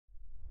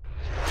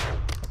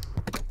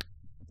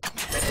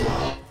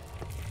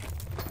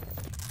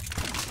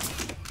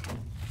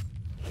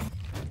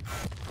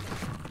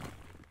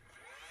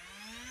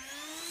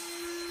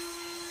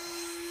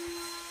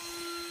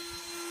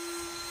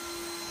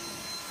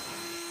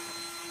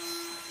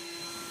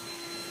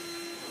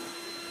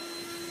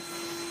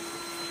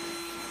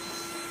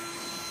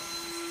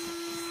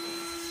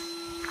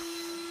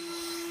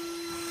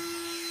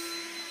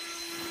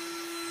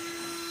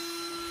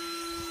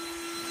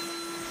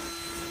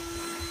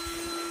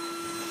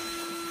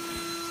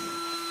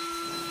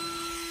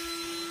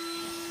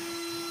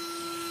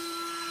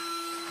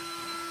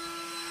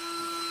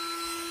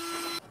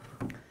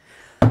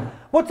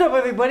What's up,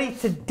 everybody?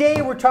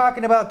 Today we're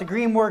talking about the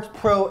Greenworks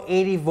Pro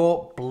 80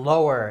 volt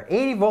blower.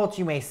 80 volts,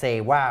 you may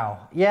say.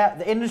 Wow. Yeah,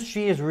 the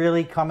industry is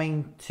really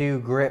coming to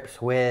grips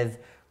with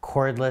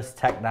cordless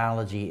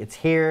technology. It's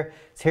here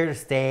to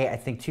stay. I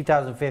think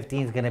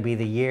 2015 is going to be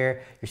the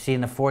year. You're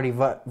seeing the 40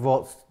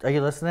 volts. Are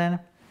you listening?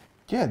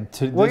 Yeah,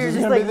 well, you're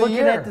just like looking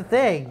at the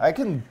thing. I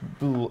can,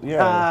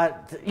 yeah.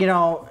 You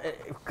know,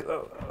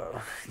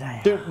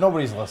 dude,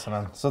 nobody's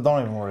listening, so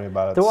don't even worry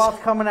about it.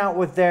 DeWalt's coming out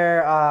with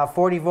their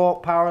 40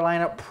 volt power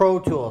lineup Pro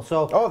tool.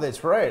 So, oh,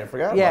 that's right. I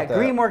forgot about that. Yeah,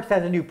 Greenworks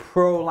has a new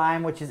Pro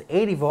line, which is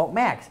 80 volt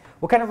max.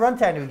 What kind of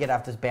runtime do we get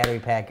off this battery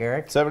pack,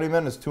 Eric? 70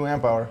 minutes, 2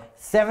 amp hour.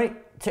 70,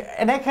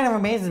 and that kind of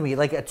amazes me.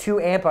 Like a 2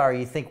 amp hour,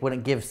 you think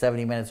wouldn't give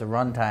 70 minutes of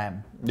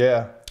runtime.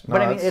 Yeah, no,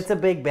 but I mean, it's a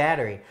big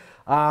battery.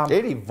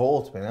 80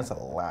 volts, man. That's a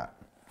lot.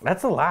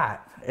 That's a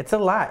lot. It's a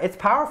lot. It's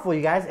powerful,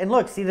 you guys. And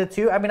look, see the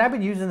two? I mean, I've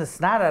been using the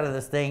snot out of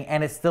this thing,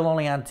 and it's still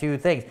only on 2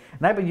 things.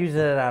 And I've been using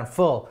it on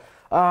full.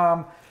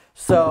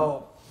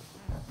 So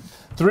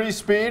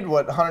 3-speed,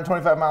 what,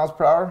 125 miles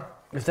per hour?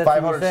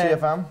 500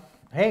 CFM?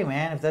 Hey,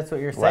 man, if that's what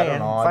you're saying.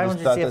 Well, I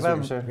don't know. 500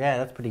 CFM. Yeah,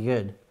 that's pretty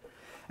good.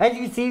 As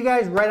you can see, you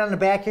guys, right on the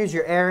back here's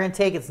your air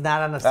intake. It's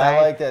not on the side.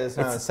 I like that. It's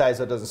not on the side,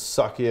 so it doesn't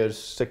suck you.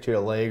 Just stick to your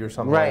leg or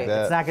something like that.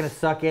 Right. It's not going to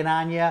suck in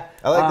on you. I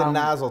like the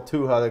nozzle,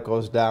 too, how that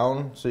goes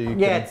down. So you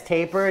yeah, it's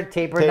tapered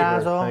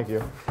nozzle. Thank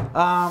you.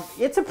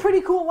 It's a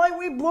pretty cool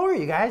lightweight blower,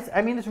 you guys.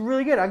 I mean, it's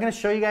really good. I'm going to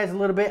show you guys a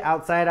little bit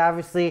outside,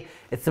 obviously.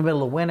 It's the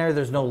middle of winter.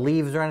 There's no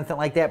leaves or anything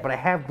like that, but I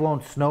have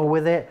blown snow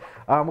with it.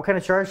 What kind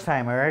of charge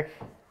time, Eric?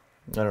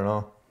 I don't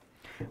know.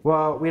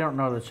 Well, we don't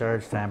know the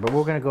charge time, but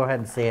we're going to go ahead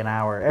and say an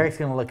hour. Eric's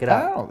going to look it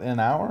up. I don't,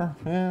 an hour?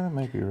 Yeah, that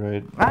might be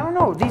right. I don't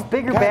know. These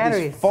bigger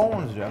batteries. These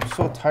phones, I'm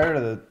so tired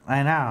of it.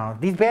 I know.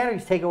 These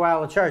batteries take a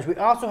while to charge. We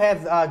also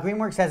have,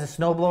 Greenworks has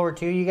a snowblower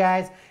too, you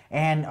guys,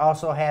 and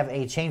also have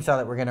a chainsaw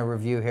that we're going to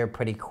review here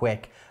pretty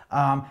quick.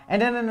 And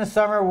then in the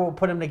summer, we'll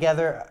put them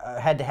together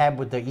head-to-head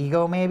with the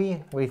Ego, maybe?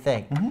 What do you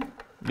think?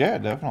 Mm-hmm. Yeah,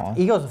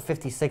 definitely. Ego's a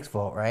 56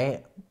 volt,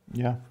 right?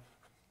 Yeah.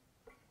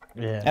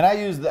 Yeah. And I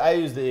use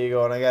the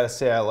Ego, and I gotta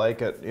say I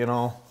like it. You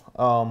know,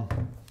 I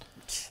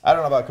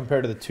don't know about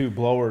compared to the 2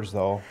 blowers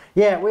though.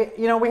 Yeah, we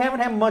haven't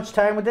had much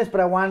time with this,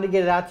 but I wanted to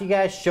get it out to you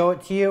guys, show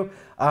it to you.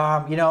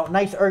 You know,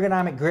 nice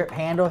ergonomic grip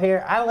handle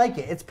here. I like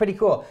it. It's pretty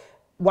cool.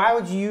 Why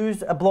would you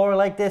use a blower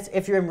like this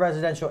if you're in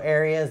residential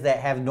areas that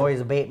have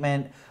noise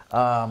abatement?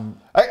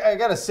 I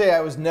gotta say I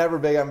was never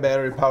big on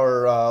battery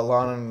power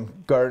lawn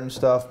and garden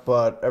stuff,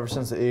 but ever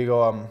since the Ego,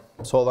 I'm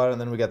sold on it.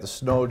 And then we got the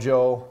Snow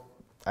Joe.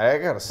 I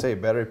gotta say,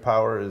 battery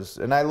power is,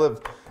 and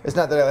it's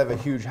not that I have a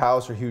huge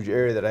house or huge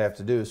area that I have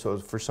to do, so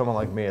for someone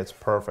like me, it's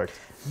perfect.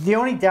 The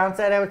only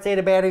downside I would say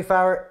to battery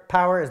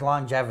power is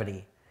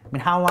longevity. I mean,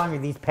 how long are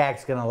these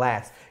packs gonna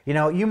last? You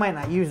know, you might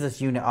not use this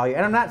unit all year.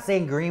 And I'm not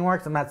saying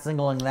Greenworks, I'm not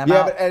singling them out.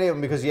 Yeah, but any of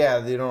them, because yeah,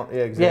 they don't,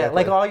 yeah, exactly. Yeah,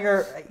 like all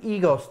your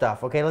Ego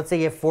stuff, okay? Let's say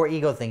you have 4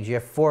 Ego things, you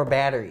have 4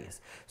 batteries.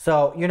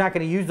 So you're not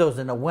going to use those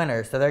in the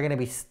winter. So they're going to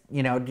be,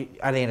 you know,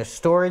 are they in a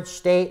storage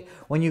state?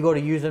 When you go to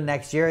use them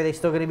next year, are they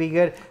still going to be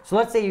good? So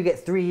let's say you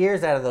get 3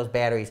 years out of those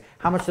batteries.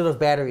 How much do those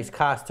batteries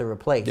cost to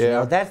replace? Yeah. You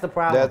know, that's the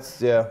problem. That's,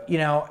 yeah. You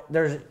know,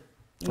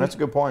 that's a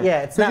good point.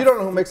 Yeah, it's not, you don't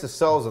know who makes the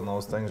cells in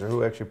those things or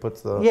who actually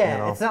puts the, yeah, you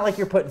know. It's not like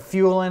you're putting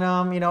fuel in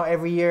them, you know,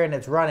 every year and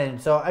it's running.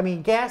 So, I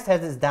mean, gas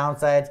has its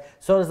downsides.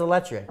 So does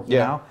electric, you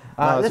know.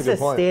 No, this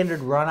is a standard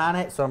run on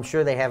it, so I'm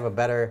sure they have a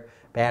better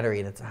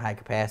battery that's a high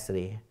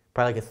capacity.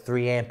 Probably like a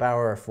 3 amp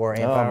hour or 4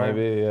 amp hour. Oh,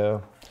 maybe, yeah.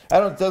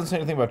 It doesn't say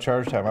anything about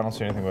charge time. I don't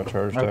see anything about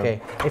charge time.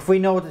 Okay. If we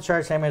know what the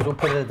charge time is, we'll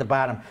put it at the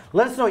bottom.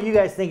 Let us know what you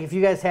guys think. If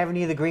you guys have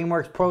any of the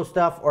Greenworks Pro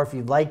stuff or if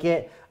you like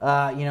it,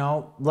 you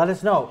know, let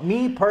us know.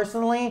 Me,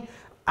 personally,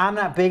 I'm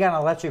not big on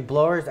electric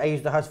blowers. I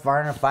use the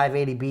Husqvarna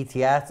 580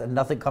 BTS and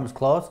nothing comes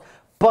close.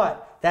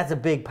 But that's a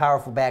big,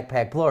 powerful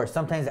backpack blower.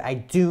 Sometimes I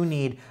do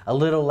need a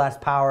little less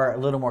power, a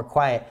little more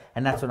quiet,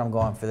 and that's what I'm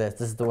going for this.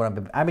 This is the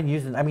one I've been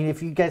using. I mean,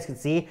 if you guys can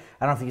see,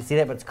 I don't know if you can see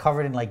that, but it's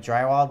covered in like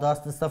drywall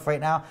dust and stuff right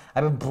now.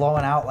 I've been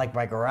blowing out like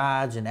my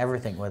garage and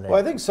everything with it. Well,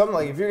 I think something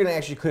like if you're gonna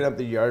actually clean up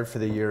the yard for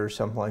the year or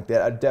something like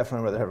that, I'd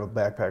definitely rather have a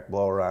backpack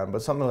blower on.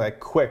 But something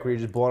like quick where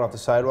you're just blowing off the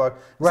sidewalk,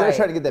 instead of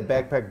trying to get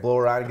that backpack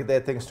blower on and get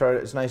that thing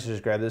started, it's nice to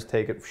just grab this,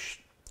 take it,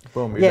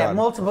 boom, you're done.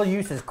 Multiple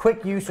uses,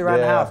 quick use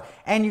around the house.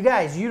 And you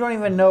guys, you don't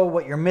even know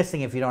what you're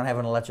missing if you don't have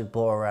an electric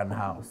blower around the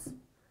house.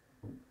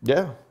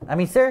 Yeah. I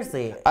mean,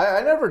 seriously.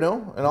 I never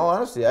knew. In all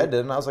honesty, I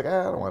didn't. I was like,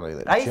 I don't want any of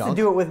that I used to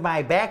do it with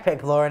my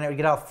backpack blower, and it would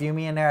get all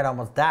fumey in there. I'd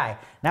almost die.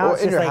 Now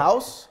it's in just your like,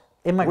 house?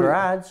 In my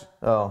garage.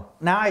 Oh.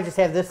 Now I just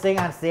have this thing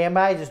on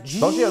standby. Just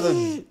don't you have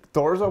the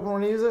doors open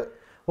when you use it?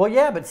 Well,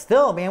 yeah, but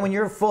still, man, when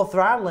you're full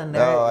throttle in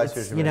there,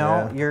 you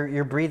know, yeah.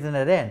 you're breathing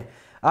it in.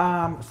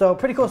 So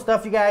pretty cool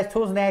stuff, you guys.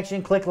 Tools in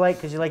action. Click like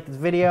because you like this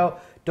video.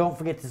 Don't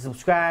forget to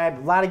subscribe.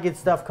 A lot of good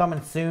stuff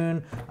coming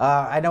soon.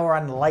 I know we're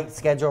on the light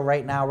schedule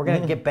right now. We're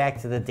going to get back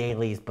to the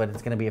dailies, but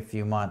it's going to be a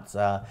few months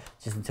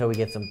just until we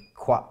get some...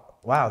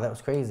 Wow, that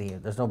was crazy.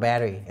 There's no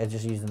battery. It's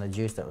just using the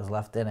juice that was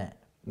left in it.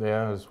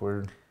 Yeah, it's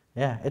weird.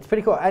 Yeah, it's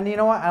pretty cool. And you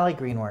know what? I like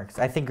Greenworks.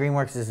 I think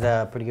Greenworks is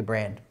a pretty good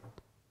brand.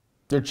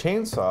 Their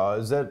chainsaw,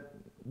 is that...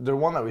 the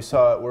one that we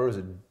saw, where was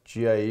it,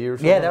 GIE or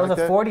something? Yeah, that was like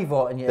a 40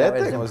 volt, and that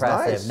was thing was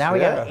impressive. nice. Now we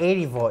got an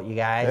 80 volt, you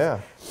guys. Yeah.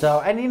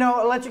 So, and you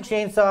know, electric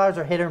chainsaws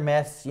are hit or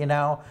miss, you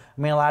know.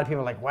 I mean, a lot of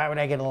people are like, why would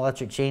I get an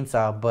electric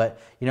chainsaw? But,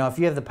 you know, if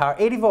you have the power,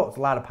 80 volts is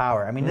a lot of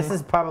power. I mean, this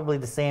is probably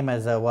the same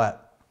as a,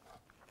 what,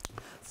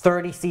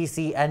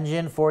 30cc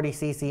engine,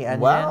 40cc engine?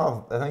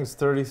 Wow, I think it's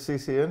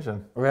 30cc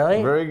engine.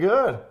 Really? Very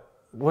good.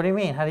 What do you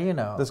mean? How do you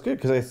know? That's good,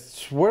 because I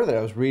swear that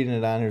I was reading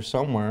it on here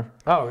somewhere.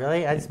 Oh,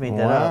 really? I just made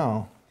that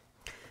up.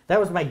 That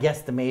was my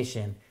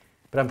guesstimation,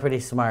 but I'm pretty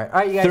smart. All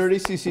right, you guys.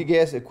 30cc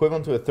gas,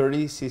 equivalent to a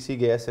 30cc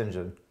gas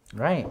engine.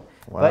 Right.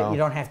 Wow. But you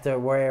don't have to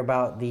worry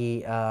about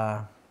the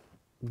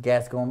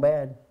gas going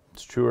bad.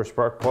 It's true, or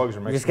spark plugs are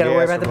making You just got to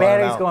worry about the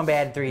batteries going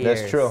bad in 3 years.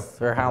 That's true.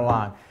 Or how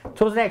long.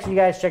 Tools in Action, you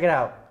guys, check it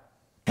out.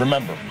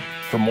 Remember,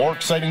 for more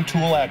exciting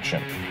tool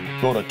action,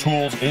 go to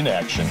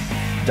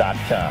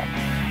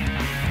toolsinaction.com.